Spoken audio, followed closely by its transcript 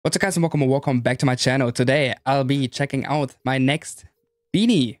What's up guys and welcome back to my channel. Today I'll be checking out my next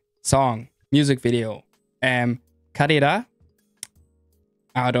BINI song music video. Karera.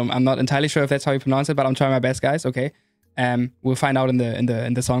 I'm not entirely sure if that's how you pronounce it, but I'm trying my best, guys. Okay. We'll find out in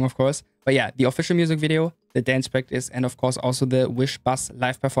the song, of course. But yeah, the official music video, the dance practice, and of course also the Wish Bus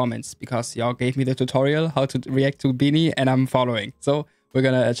live performance, because y'all gave me the tutorial how to react to BINI and I'm following. So we're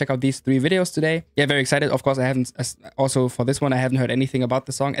gonna check out these 3 videos today. Yeah, very excited. Of course, I haven't, also for this one, I haven't heard anything about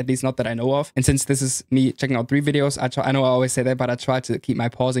the song, at least not that I know of. And since this is me checking out 3 videos, I know I always say that, but I try to keep my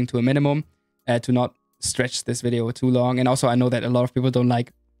pausing to a minimum, to not stretch this video too long. And also I know that a lot of people don't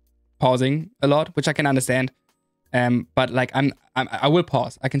like pausing a lot, which I can understand. But like I will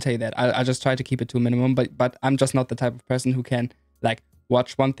pause. I can tell you that. I just try to keep it to a minimum, but I'm just not the type of person who can like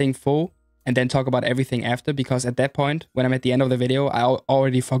watch one thing full and then talk about everything after, because at that point, when I'm at the end of the video, I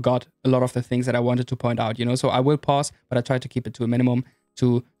already forgot a lot of the things that I wanted to point out, you know? So I will pause, but I try to keep it to a minimum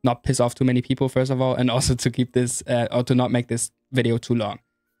to not piss off too many people, first of all, and also to keep this, or to not make this video too long.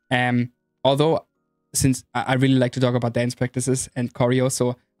 Although, since I really like to talk about dance practices and choreo,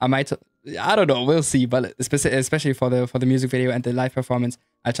 so I might, I don't know, we'll see, but especially for the music video and the live performance,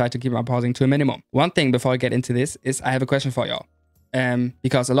 I try to keep my pausing to a minimum. One thing before I get into this is I have a question for y'all.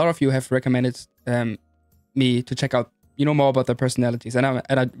 Because a lot of you have recommended me to check out, you know, more about their personalities, and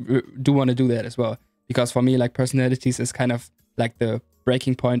I do want to do that as well, because for me, like, personalities is kind of like the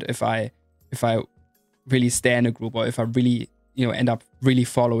breaking point if I really stay in a group, or if I really, you know, end up really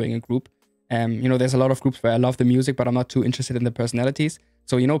following a group. You know, there's a lot of groups where I love the music, but I'm not too interested in the personalities.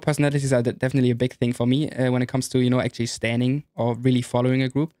 So, you know, personalities are definitely a big thing for me when it comes to, you know, actually standing or really following a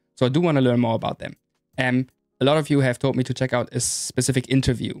group. So I do want to learn more about them. A lot of you have told me to check out a specific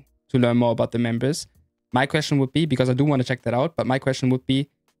interview to learn more about the members. My question would be, because I do want to check that out, but my question would be,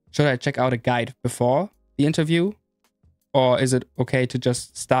 should I check out a guide before the interview? Or is it okay to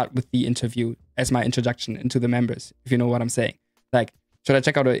just start with the interview as my introduction into the members, if you know what I'm saying? Like, should I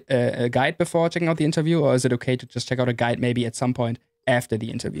check out a guide before checking out the interview? Or is it okay to just check out a guide maybe at some point after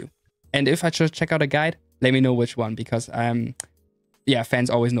the interview? And if I should check out a guide, let me know which one, because yeah, fans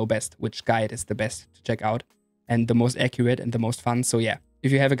always know best which guide is the best to check out and the most accurate and the most fun. So yeah,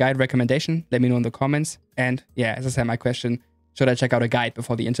 if you have a guide recommendation, let me know in the comments. And yeah, as I said, my question, should I check out a guide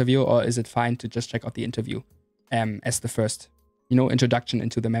before the interview, or is it fine to just check out the interview as the first, you know, introduction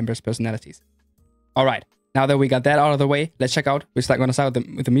into the members' personalities? All right, now that we got that out of the way, let's check out. We're going to start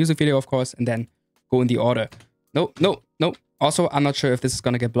with the music video, of course, and then go in the order. No. Also, I'm not sure if this is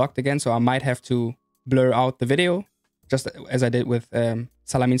going to get blocked again, so I might have to blur out the video, just as I did with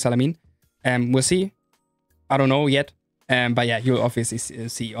Salamin. We'll see. I don't know yet, but yeah, you'll obviously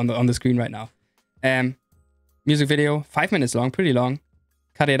see on the screen right now. Music video, 5 minutes long, pretty long.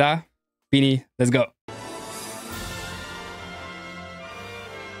 Karera, BINI, let's go.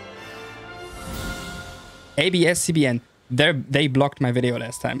 ABS CBN, they blocked my video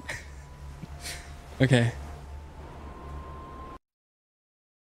last time. Okay.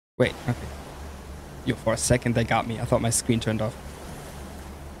 Wait, okay. Yo, for a second they got me. I thought my screen turned off.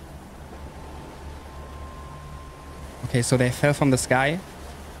 Okay, so they fell from the sky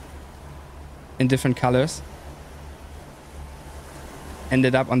in different colors.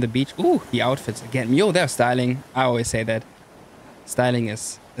 Ended up on the beach. Ooh, the outfits again. Yo, they're styling. I always say that. Styling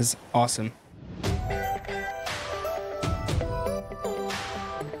is awesome.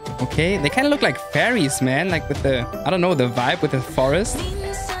 Okay, they kind of look like fairies, man. Like with the, I don't know, the vibe with the forest.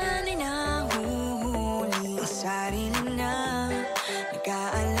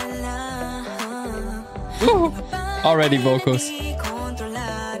 Ooh, already vocals.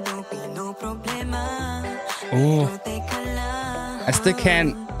 Oh, I still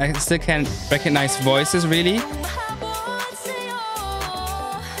can't recognize voices really.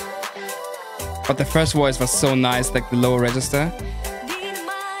 But the first voice was so nice, like the low register.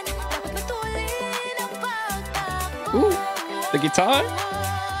 Ooh, the guitar.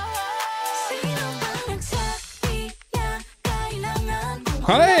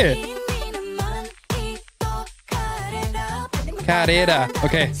 Hey! Karera.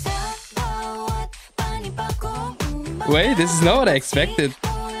 Okay. Wait, this is not what I expected.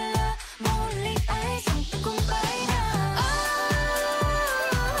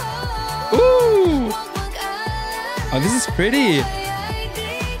 Ooh! Oh, this is pretty.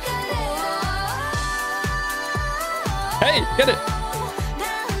 Hey, get it.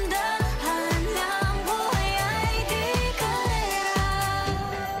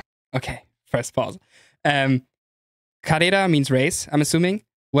 Okay, first pause. Karera means race, I'm assuming.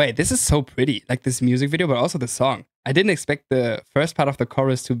 Wait, this is so pretty. Like this music video, but also the song. I didn't expect the first part of the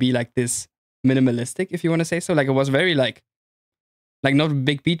chorus to be like this minimalistic, if you want to say so. Like it was very like Like not a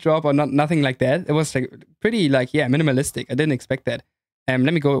big beat drop or nothing like that. It was like pretty like, yeah, minimalistic. I didn't expect that.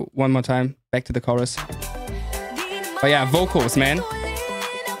 Let me go one more time back to the chorus. But yeah, vocals, man.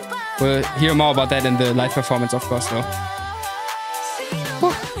 We'll hear more about that in the live performance, of course, though.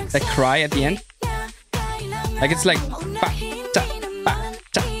 Whew. That cry at the end. Like it's like, ba, cha, ba,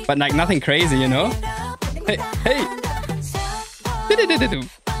 cha, but like nothing crazy, you know? Hey, hey.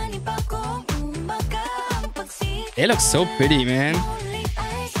 They look so pretty, man.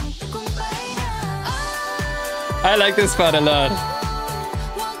 I like this part a lot.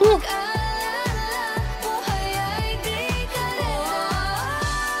 Whew.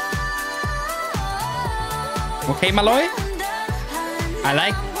 Okay, Malloy. I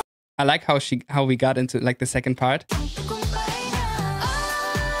like how we got into like the second part.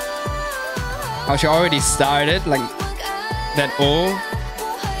 How she already started like that O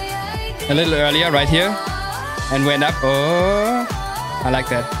a little earlier right here and went up. Oh, I like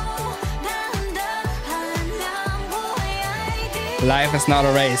that. Life is not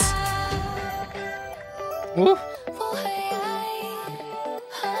a race. Woo.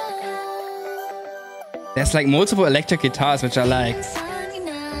 There's like multiple electric guitars, which I like.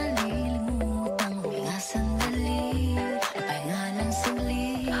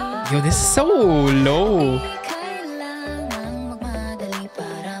 Yo, this is so low.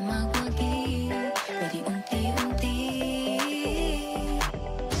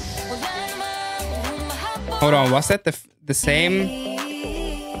 Hold on, was that the same?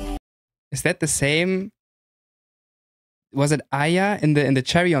 Is that the same? Was it Aya in the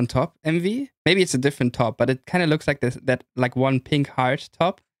Cherry on Top MV? Maybe it's a different top, but it kind of looks like that like one pink heart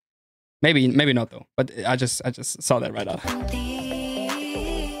top. Maybe not though. But I just saw that right out.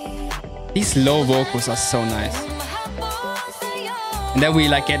 These low vocals are so nice. And then we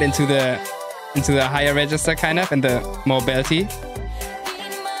like get into the higher register kind of and the more belty.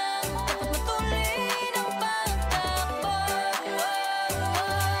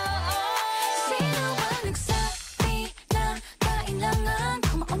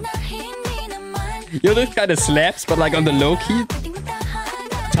 Yo, this kind of slaps, but like on the low key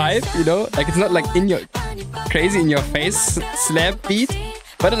type, you know? Like it's not like crazy in your face slap beat,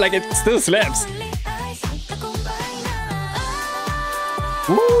 but like it still slaps.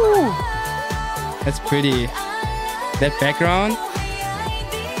 Woo! That's pretty. That background.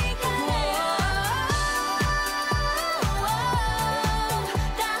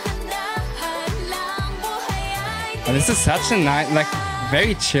 Oh, this is such a nice, like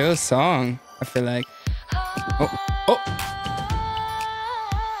very chill song. I feel like. Oh.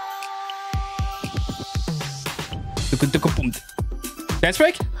 Dance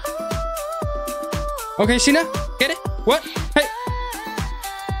break? Okay, Sheena, get it? What? Hey!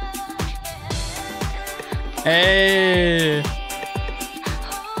 Hey!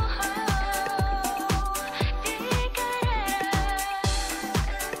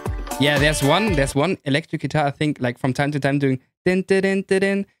 Yeah, there's one electric guitar, I think, like from time to time doing din din din din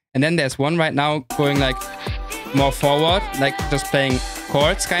din. And then there's one right now going like more forward, like just playing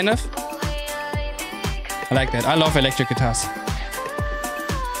chords kind of. I like that. I love electric guitars.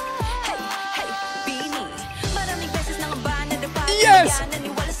 Yes!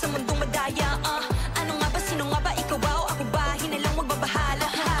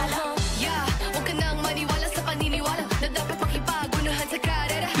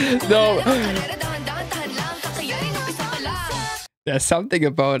 No. There's something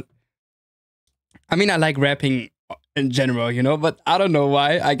about... I mean, I like rapping in general, you know, but I don't know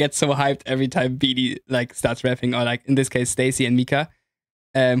why I get so hyped every time BINI like starts rapping, or like in this case Stacy and Mika,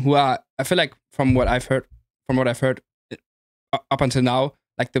 who are, I feel like from what I've heard up until now,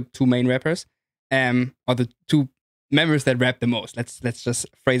 like the two main rappers, or the two members that rap the most. Let's just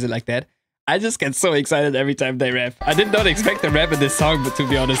phrase it like that. I just get so excited every time they rap. I did not expect them to rap in this song, but to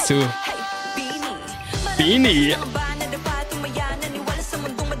be honest too. BINI.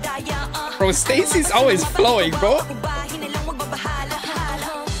 Bro, Stacy's always flowing, bro.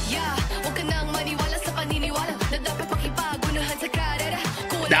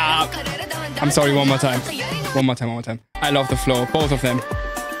 Nah. I'm sorry, one more time. One more time. I love the flow, both of them.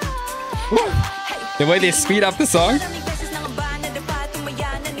 Woo. The way they speed up the song.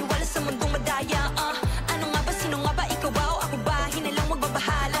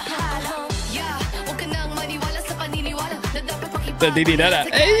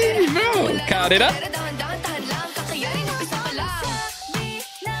 Hey, bro, Karera.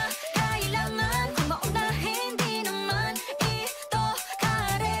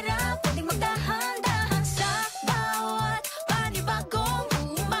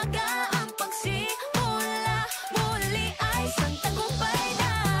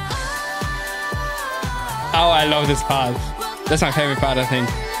 Oh, I love this part. That's my favorite part, I think.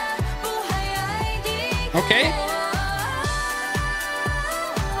 Okay.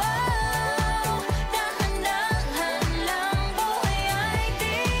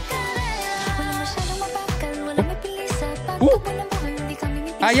 Ooh.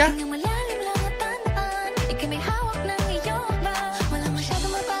 Ah, yeah.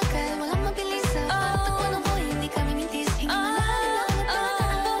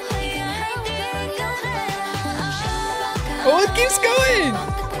 Oh, it keeps going.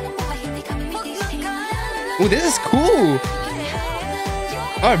 Oh, this is cool.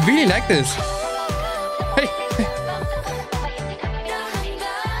 Oh, I really like this. Hey, hey.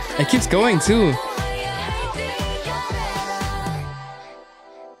 It keeps going too.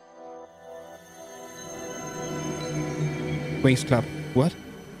 Wings clap. What?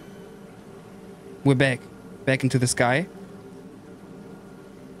 We're back. Back into the sky.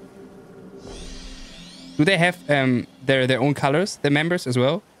 Do they have their own colors, the members as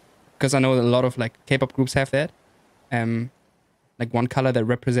well? Because I know that a lot of like K-pop groups have that. Like one color that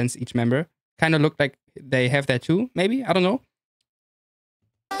represents each member. Kind of look like they have that too, maybe? I don't know.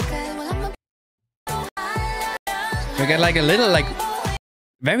 We get like a little like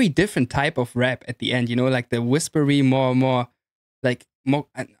very different type of rap at the end, you know, like the whispery, more like more.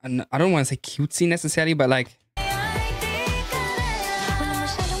 I don't want to say cutesy necessarily, but like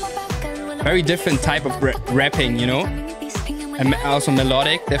very different type of rapping, you know, and also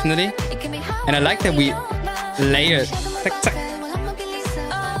melodic, definitely. And I like that we layered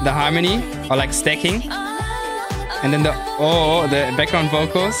the harmony or like stacking, and then the background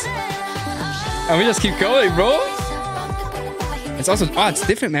vocals, and we just keep going, bro. It's also it's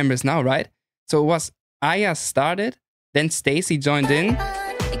different members now, right? So it was Aya started, then Stacy joined in.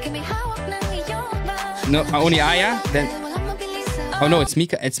 No, only Aya, then. Oh no, it's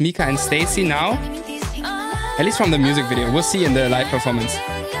Mika. It's Mika and Stacy now. At least from the music video. We'll see in the live performance.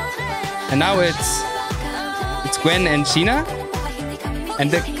 And now it's Gwen and Sheena. And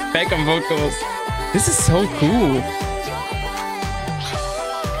the background vocals. This is so cool.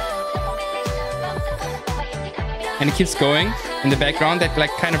 And it keeps going in the background, that like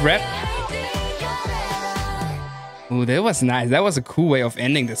kind of rap. Oh, that was nice. That was a cool way of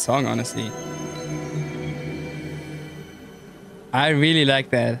ending the song, honestly. I really like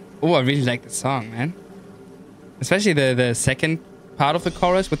that. Oh, I really like the song, man. Especially the second part of the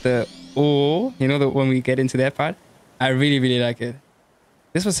chorus with the you know, when we get into that part. I really, really like it.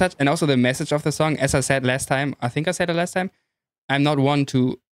 This was such, and also the message of the song, as I said last time, I think I said it last time, I'm not one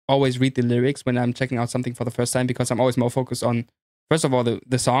to always read the lyrics when I'm checking out something for the first time, because I'm always more focused on, first of all,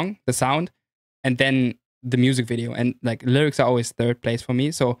 the song, the sound, and then the music video. And like lyrics are always third place for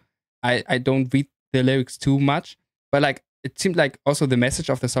me. So I don't read the lyrics too much, but like, it seemed like also the message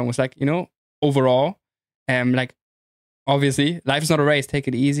of the song was like, you know, overall, like, obviously, life's not a race. Take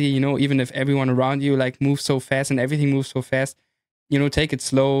it easy, you know, even if everyone around you like moves so fast and everything moves so fast, you know, take it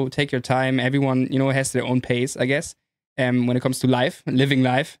slow, take your time. Everyone, you know, has their own pace, I guess, when it comes to life, living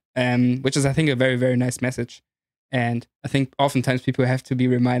life, which is, I think, a very, very nice message. And I think oftentimes people have to be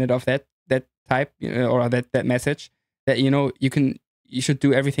reminded of that type, you know, or that message, that, you know, you should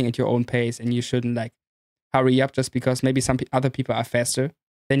do everything at your own pace, and you shouldn't like hurry up just because maybe some other people are faster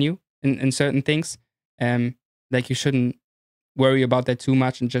than you in certain things. Like, you shouldn't worry about that too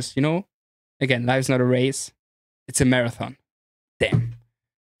much, and just, you know, again, life's not a race, it's a marathon. Damn,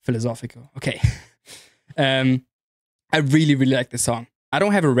 philosophical. Okay. I really, really like this song. I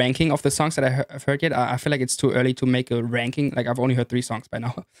don't have a ranking of the songs that I've heard yet. I feel like it's too early to make a ranking. Like, I've only heard 3 songs by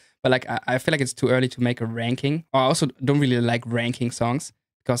now. But like, I feel like it's too early to make a ranking. I also don't really like ranking songs,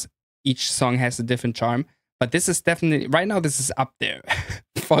 because each song has a different charm. But this is definitely, right now, this is up there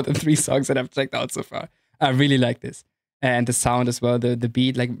for the 3 songs that I've checked out so far. I really like this. And the sound as well, the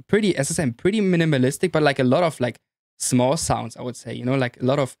beat, like pretty, as I said, pretty minimalistic, but like a lot of like small sounds, I would say, you know, like a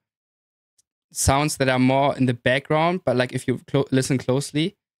lot of sounds that are more in the background. But like, if you listen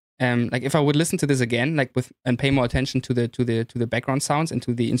closely, like if I would listen to this again, like and pay more attention to the background sounds and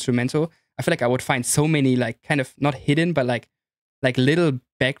to the instrumental, I feel like I would find so many like kind of not hidden, but like little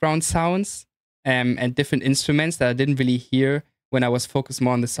background sounds and different instruments that I didn't really hear when I was focused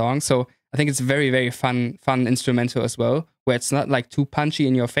more on the song. So I think it's very, very fun instrumental as well, where it's not like too punchy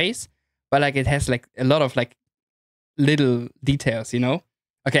in your face, but like it has like a lot of like little details, you know?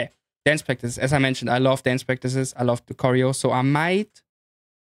 Okay, dance practice. As I mentioned, I love dance practices. I love the choreo. So I might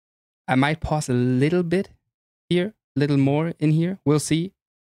pause a little bit here, a little more in here. We'll see.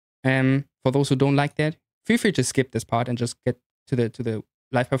 For those who don't like that, feel free to skip this part and just get to the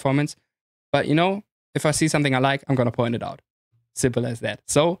live performance. But you know, if I see something I like, I'm gonna point it out. Simple as that.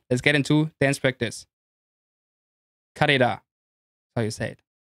 So let's get into dance practice. Karera. That's how you say it.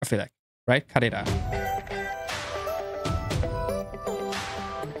 I feel like, right? Karera.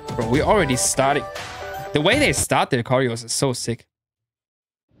 Bro, we already started. The way they start their choreos is so sick.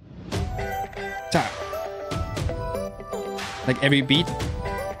 Ta. Like every beat.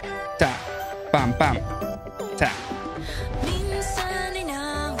 Ta. Bam, bam. Ta.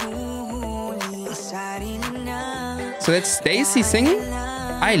 So that's Stacy singing.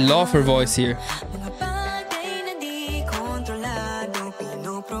 I love her voice here.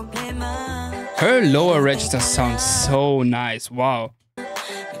 Her lower register sounds so nice. Wow.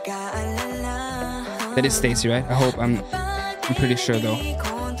 That is Stacy, right? I hope. I'm pretty sure though.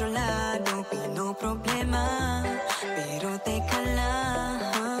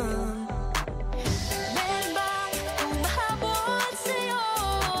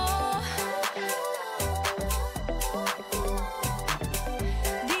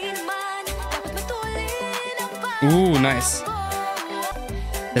 Ooh, nice.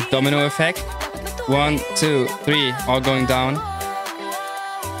 The domino effect. 1, 2, 3, all going down.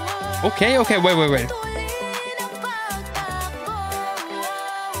 Okay, okay, wait.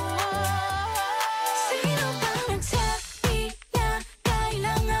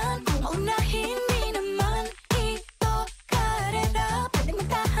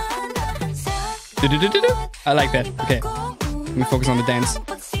 I like that. Okay, let me focus on the dance.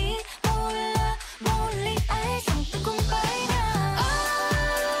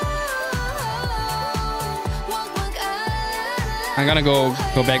 I'm gonna go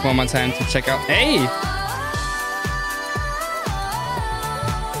back one more time to check out. Hey!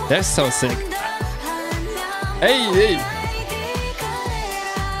 They're so sick. Hey!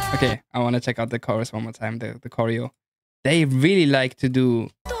 Okay, I wanna check out the chorus one more time, the choreo. They really like to do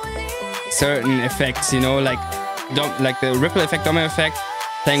certain effects, you know, like the ripple effect, domino effect,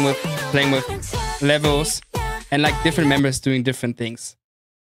 playing with levels, and like different members doing different things.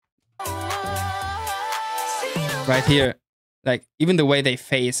 Right here. Like, even the way they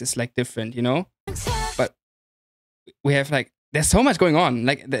face is like different, you know? But we have like, there's so much going on.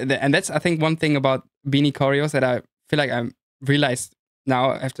 Like, and that's, I think, one thing about BINI choreos that I feel like I realized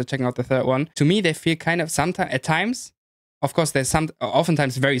now after checking out the third one. To me, they feel kind of sometimes, at times, of course, there's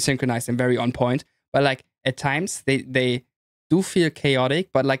oftentimes very synchronized and very on point. But like, at times, they do feel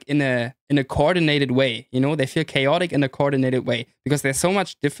chaotic, but like in a coordinated way, you know? They feel chaotic in a coordinated way. Because there's so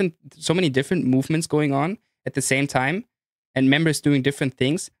many different movements going on at the same time. And members doing different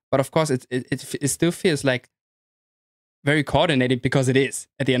things, but of course it still feels like very coordinated because it is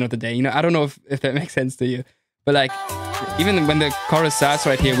at the end of the day. You know, I don't know if that makes sense to you, but like even when the chorus starts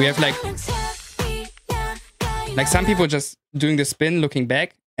right here, we have like some people just doing the spin, looking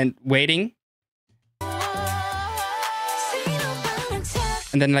back and waiting,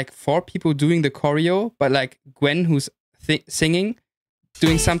 and then like 4 people doing the choreo, but like Gwen who's singing,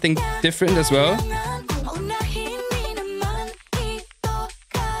 doing something different as well.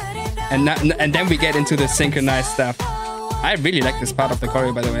 And then we get into the synchronized stuff. I really like this part of the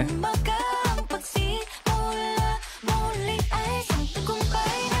choreo, by the way.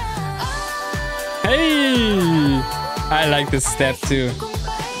 Hey! I like this step too.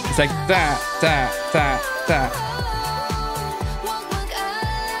 It's like da da da da.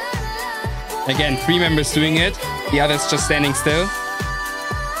 Again, 3 members doing it, the others just standing still.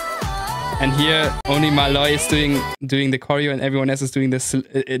 And here only Malloy is doing the choreo, and everyone else is doing this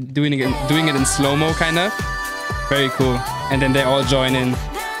doing it in slow-mo kind of. Very cool. And then they all join in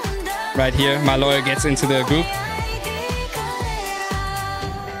right here. Malloy gets into the group.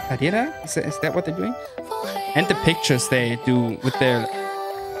 Karera? Is that what they're doing? And the pictures they do with their,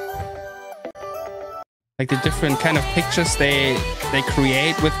 like the different kind of pictures they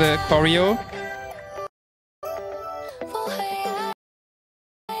create with the choreo.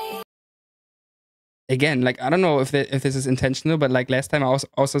 Again, like, I don't know if this is intentional, but like last time I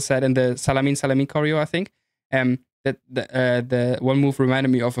also said in the Salamin choreo, I think, that the one move reminded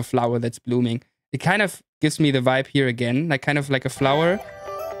me of a flower that's blooming. It kind of gives me the vibe here again, like kind of like a flower,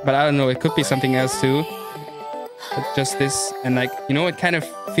 but I don't know, it could be something else too. But just this, and like, you know, it kind of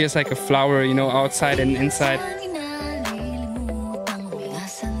feels like a flower, you know, outside and inside.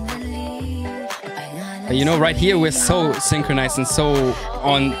 But you know, right here we're so synchronized and so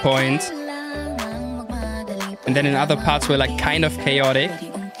on point. And then in other parts we're like kind of chaotic.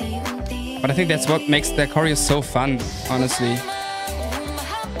 But I think that's what makes the choreo so fun, honestly.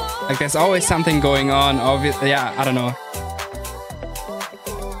 Like there's always something going on, yeah, I don't know.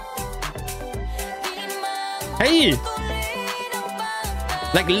 Hey!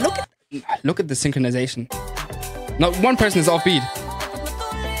 Like look at the synchronization. Not one person is offbeat.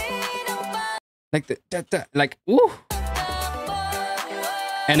 Like like ooh.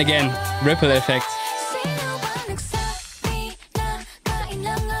 And again, ripple effect.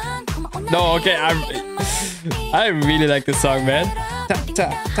 No, okay, I really like this song, man. Ta ta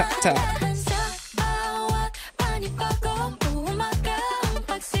ta ta.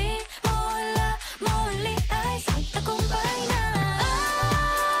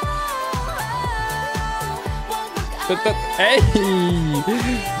 Hey,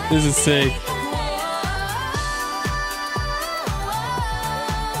 this is sick.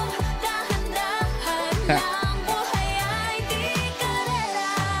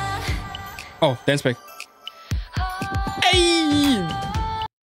 Oh, dance break. Hey!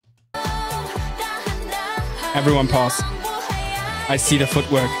 Everyone pause. I see the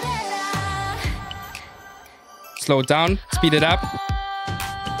footwork. Slow it down, speed it up.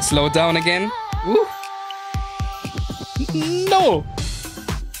 Slow it down again. Woo. No!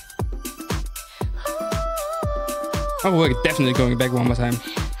 Oh, we're definitely going back one more time.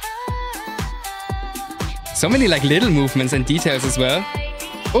 So many like little movements and details as well.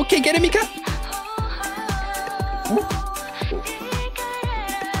 Okay, get it, Mika.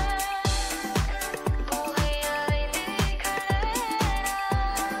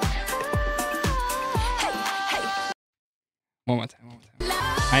 One more time, one more time.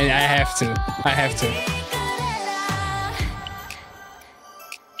 I have to. I have to.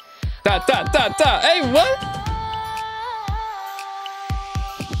 Da da da da. Hey, what?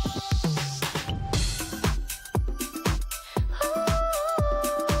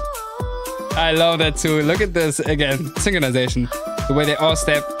 I love that too. Look at this again. Synchronization. The way they all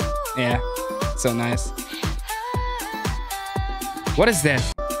step. Yeah. So nice. What is that?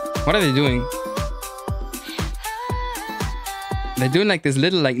 What are they doing? They're doing like this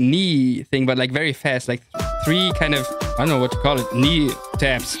little like knee thing, but like very fast. Like 3 kind of, I don't know what to call it. Knee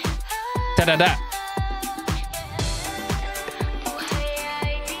taps. Ta-da-da.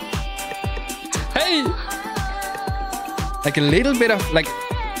 Hey! Like a little bit of like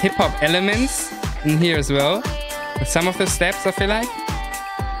hip-hop elements in here as well. With some of the steps, I feel like.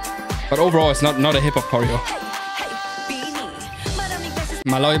 But overall, it's not a hip-hop choreo.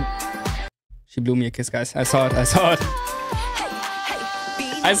 Malloy. She blew me a kiss, guys. I saw it. I saw it.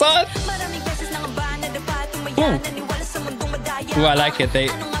 I saw it. Ooh. Ooh, I like it. They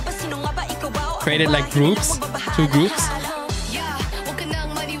created like groups. 2 groups.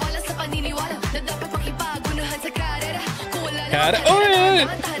 Oh,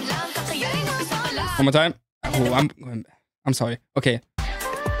 one more time. Oh, I'm sorry. Okay.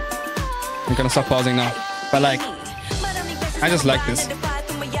 I'm gonna stop pausing now. But like, I just like this.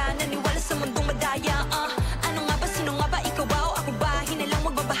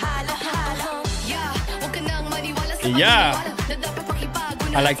 Yeah.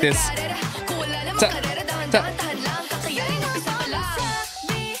 I like this.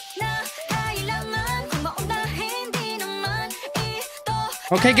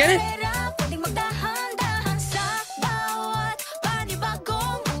 Okay, get it?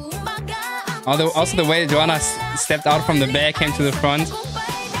 Also the way Joanna stepped out from the back, came to the front.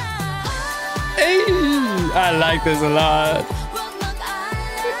 Hey, I like this a lot.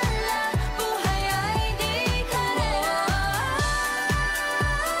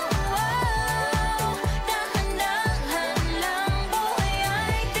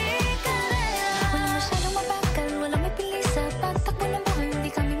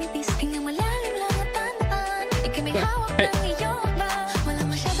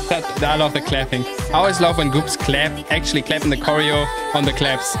 I love the clapping. I always love when groups clap, actually clap in the choreo on the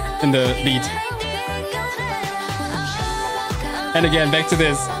claps in the beat. And again, back to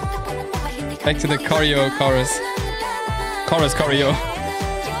this. Back to the choreo chorus. Chorus choreo.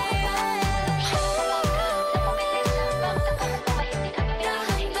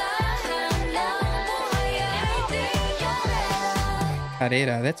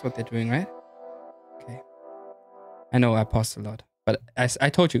 Karera, that's what they're doing, right? Okay. I know I paused a lot. But I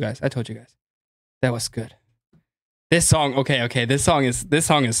told you guys, that was good. This song, okay, this song is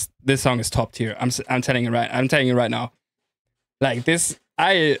top tier. I'm telling you right now. Like this,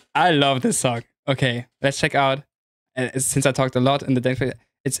 I love this song. Okay, let's check out. Since I talked a lot in the dance practice,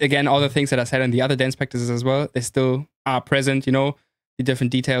 it's again all the things that I said in the other dance practices as well. They still are present, you know, the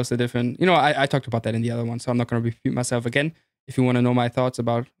different details, the different, you know, I talked about that in the other one, so I'm not gonna repeat myself again. If you want to know my thoughts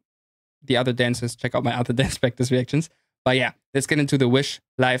about the other dances, check out my other dance practice reactions. But yeah, let's get into the Wish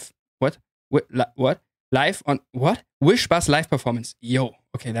live. What? Live on what? Wish Buzz live performance. Yo.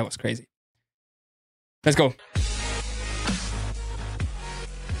 Okay, that was crazy. Let's go.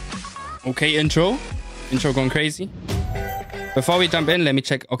 Okay, intro. Intro going crazy. Before we jump in, let me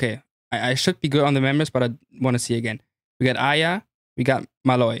check. Okay, I should be good on the members, but I want to see again. We got Aya, we got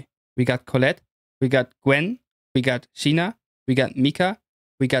Malloy, we got Colette, we got Gwen, we got Sheena, we got Mika,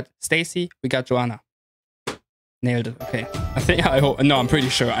 we got Stacy, we got Joanna. Nailed it. Okay. I hope. No, I'm pretty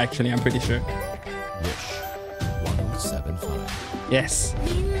sure. Actually, I'm pretty sure. Wish 1075. Yes.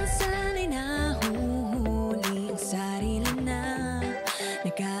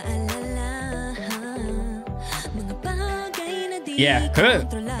 Yeah, her.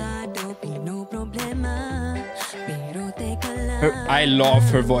 I love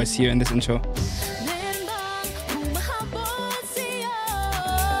her voice here in this intro.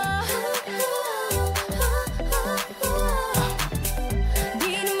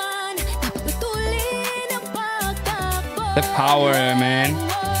 The power, man.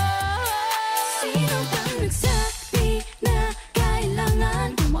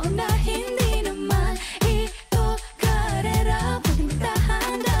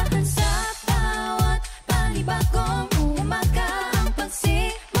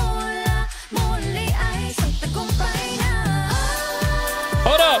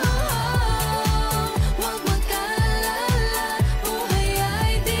 Hold up.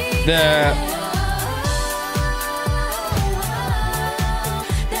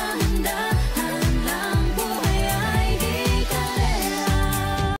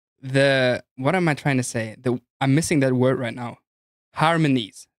 What am I trying to say? I'm missing that word right now.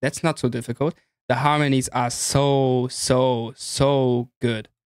 Harmonies. That's not so difficult. The harmonies are so good.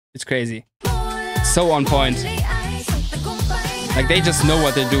 It's crazy. So on point. Like, they just know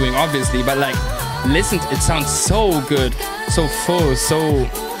what they're doing, obviously, but like, listen, it sounds so good, so full, so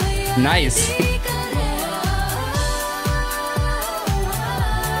nice.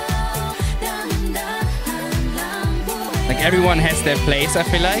 Like, everyone has their place, I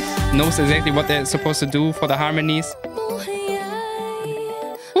feel like, knows exactly what they're supposed to do for the harmonies.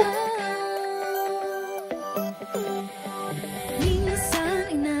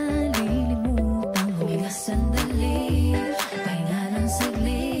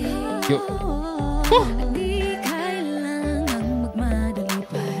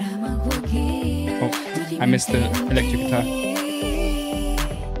 Oh, I missed the electric guitar.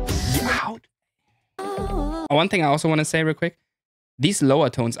 One thing I also want to say real quick, these lower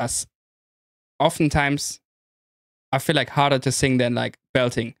tones are oftentimes, I feel like, harder to sing than like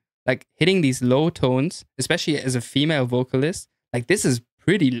belting. Like, hitting these low tones, especially as a female vocalist, like, this is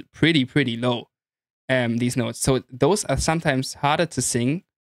pretty low, these notes. So those are sometimes harder to sing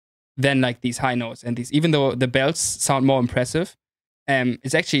than like these high notes, and these, even though the belts sound more impressive,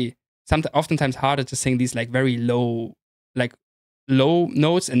 it's actually oftentimes harder to sing these like very low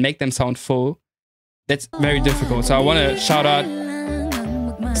notes and make them sound full. That's very difficult. So I want to shout out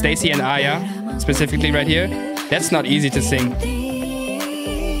Stacy and Aya specifically right here. That's not easy to sing.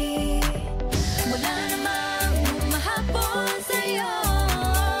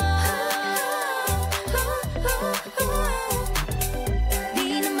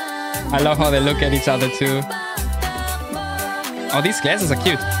 I love how they look at each other too. Oh, these glasses are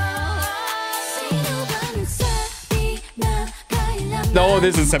cute. No,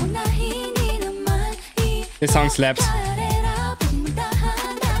 this is this song slaps.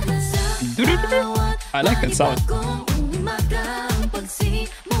 I like that sound.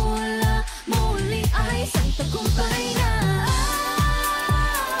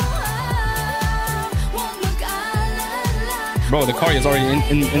 Bro, the choreo is already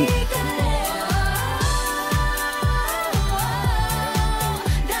in.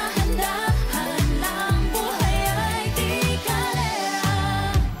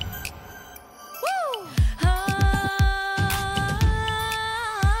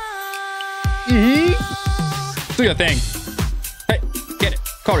 Do your thing. Hey, get it.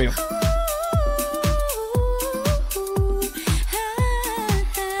 Choreo.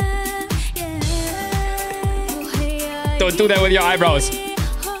 Don't do that with your eyebrows.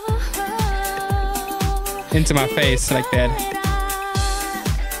 Into my face like that.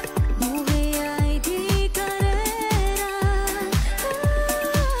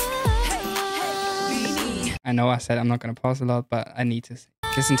 I know I said I'm not gonna pause a lot, but I need to.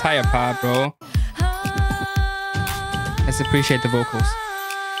 This entire part, bro. Let's appreciate the vocals.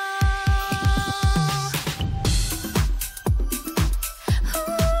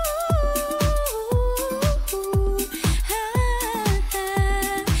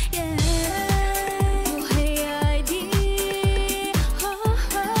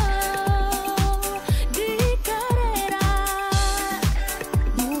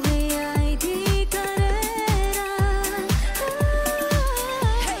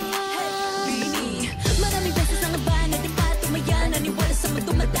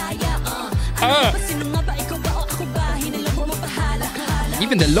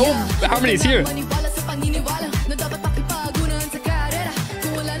 Even the low harmonies here.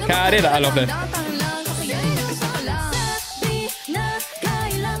 Karera, I love that.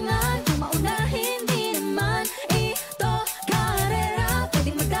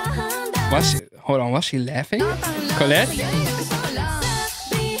 Hold on, was she laughing? Colette?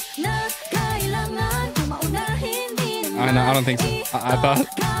 No, I don't think so. I thought.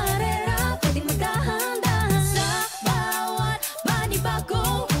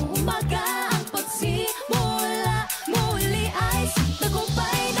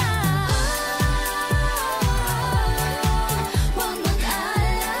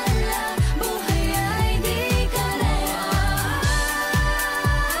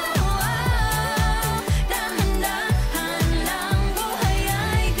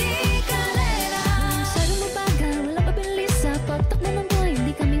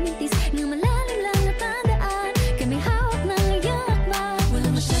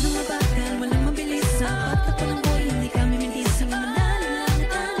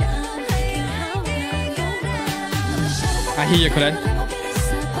 I hear you, Colette.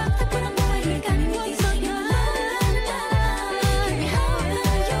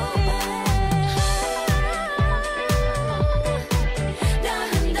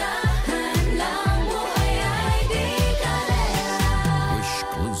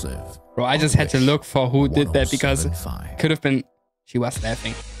 Bro, I just had to look for who did that because it could have been... She was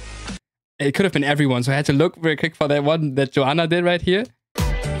laughing. It could have been everyone, so I had to look very quick for that one that Joanna did right here. Was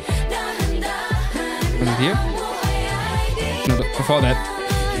it here? No, before that.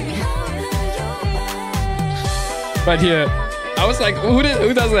 Right here. I was like, who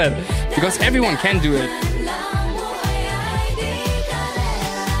does that? Because everyone can do it.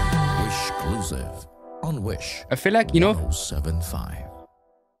 Exclusive on Wish. I feel like, you know, 1075.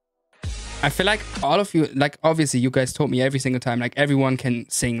 I feel like all of you, like obviously you guys told me every single time, like everyone can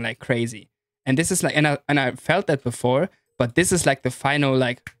sing like crazy. And this is like, and I felt that before, but this is like the final,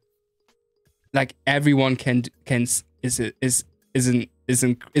 like everyone is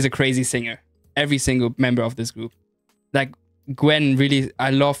a crazy singer. Every single member of this group. Like Gwen really, I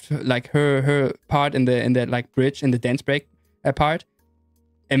loved like her part in the like bridge, in the dance break part.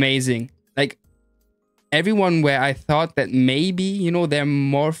 Amazing. Like everyone where I thought that maybe, you know, they're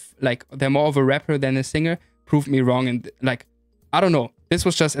more of a rapper than a singer, proved me wrong. And like, I don't know. This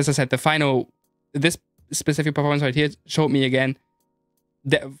was just, as I said, the final, this specific performance right here showed me again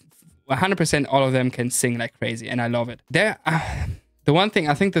that 100% all of them can sing like crazy. And I love it. The one thing,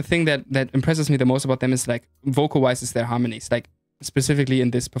 I think the thing that impresses me the most about them is like vocal-wise is their harmonies. Like specifically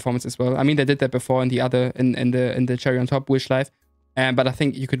in this performance as well. I mean, they did that before in the other, in the Cherry on Top Wish Live. But I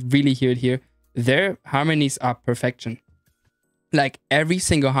think you could really hear it here. Their harmonies are perfection. Like every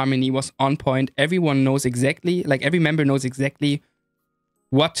single harmony was on point. Everyone knows exactly, like every member knows exactly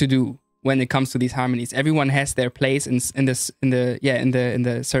what to do when it comes to these harmonies. Everyone has their place in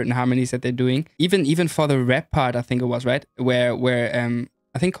the certain harmonies that they're doing. Even for the rap part, I think it was, right? Where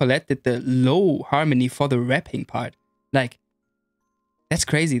I think Colette did the low harmony for the rapping part. Like that's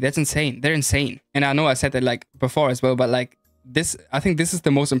crazy. That's insane. They're insane. And I know I said that like before as well, but like this, I think this is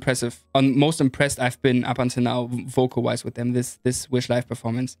the most impressed I've been up until now, vocal wise, with them. This Wish Live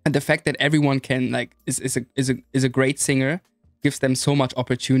performance, and the fact that everyone can like is a great singer gives them so much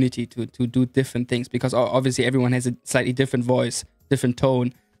opportunity to do different things, because obviously everyone has a slightly different voice, different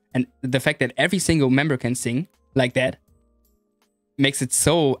tone, and the fact that every single member can sing like that makes it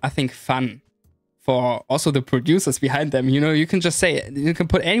so, I think, fun for also the producers behind them. You know, you can just say, you can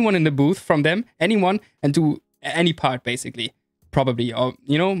put anyone in the booth from them, anyone, and do any part basically, probably, or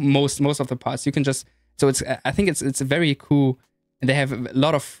you know, most of the parts you can just, so it's, I think it's very cool, and they have a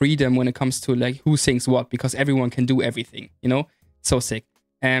lot of freedom when it comes to like who sings what, because everyone can do everything, you know. So sick.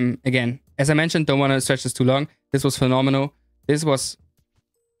 Again, as I mentioned, don't want to stretch this too long, this was phenomenal. This was,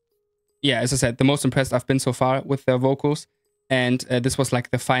 yeah, as I said, the most impressed I've been so far with their vocals. And this was like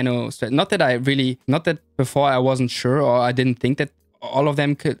the final stretch. Not that before I wasn't sure, or I didn't think that all of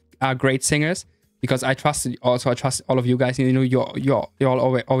them are great singers, because I trust all of you guys. You know, you're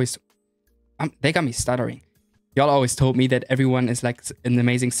all always they got me stuttering. Y'all always told me that everyone is like an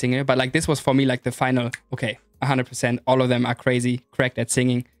amazing singer, but like this was for me like the final. Okay, 100%. All of them are crazy, cracked at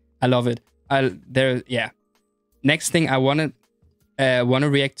singing. I love it. Yeah. Next thing I wanna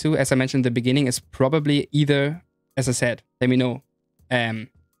react to, as I mentioned in the beginning, is probably either, as I said, let me know, the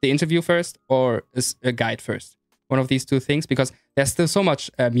interview first or a guide first. One of these two things, because there's still so much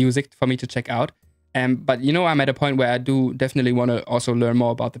music for me to check out. But you know, I'm at a point where I do definitely want to also learn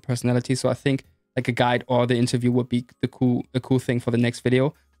more about the personality. So I think like a guide or the interview would be a cool thing for the next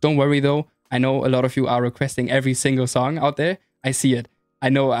video. Don't worry though, I know a lot of you are requesting every single song out there. I see it. I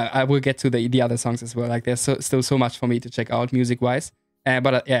know I will get to the other songs as well. Like there's still so much for me to check out music-wise.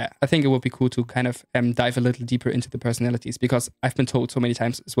 But yeah, I think it would be cool to kind of dive a little deeper into the personalities, because I've been told so many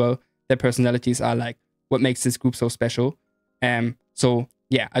times as well that personalities are like what makes this group so special. So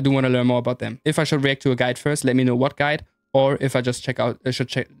yeah, I do want to learn more about them. If I should react to a guide first, let me know what guide, or if I just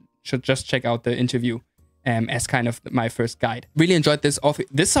should just check out the interview as kind of my first guide. Really enjoyed this.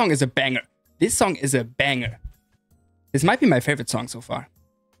 This song is a banger. This song is a banger. This might be my favorite song so far.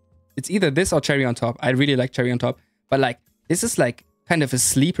 It's either this or Cherry on Top. I really like Cherry on Top, but like this is like kind of a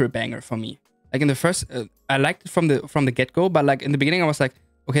sleeper banger for me. Like in the first, I liked it from the get-go, but like in the beginning I was like,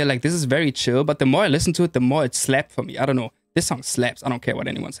 okay, like this is very chill, but the more I listen to it, the more it slapped for me. I don't know. This song slaps. I don't care what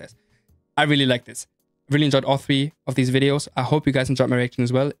anyone says. I really like this. Really enjoyed all 3 of these videos. I hope you guys enjoyed my reaction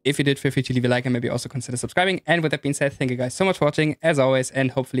as well. If you did, feel free to leave a like and maybe also consider subscribing. And with that being said, thank you guys so much for watching as always,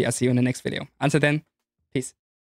 and hopefully I'll see you in the next video. Until then, peace.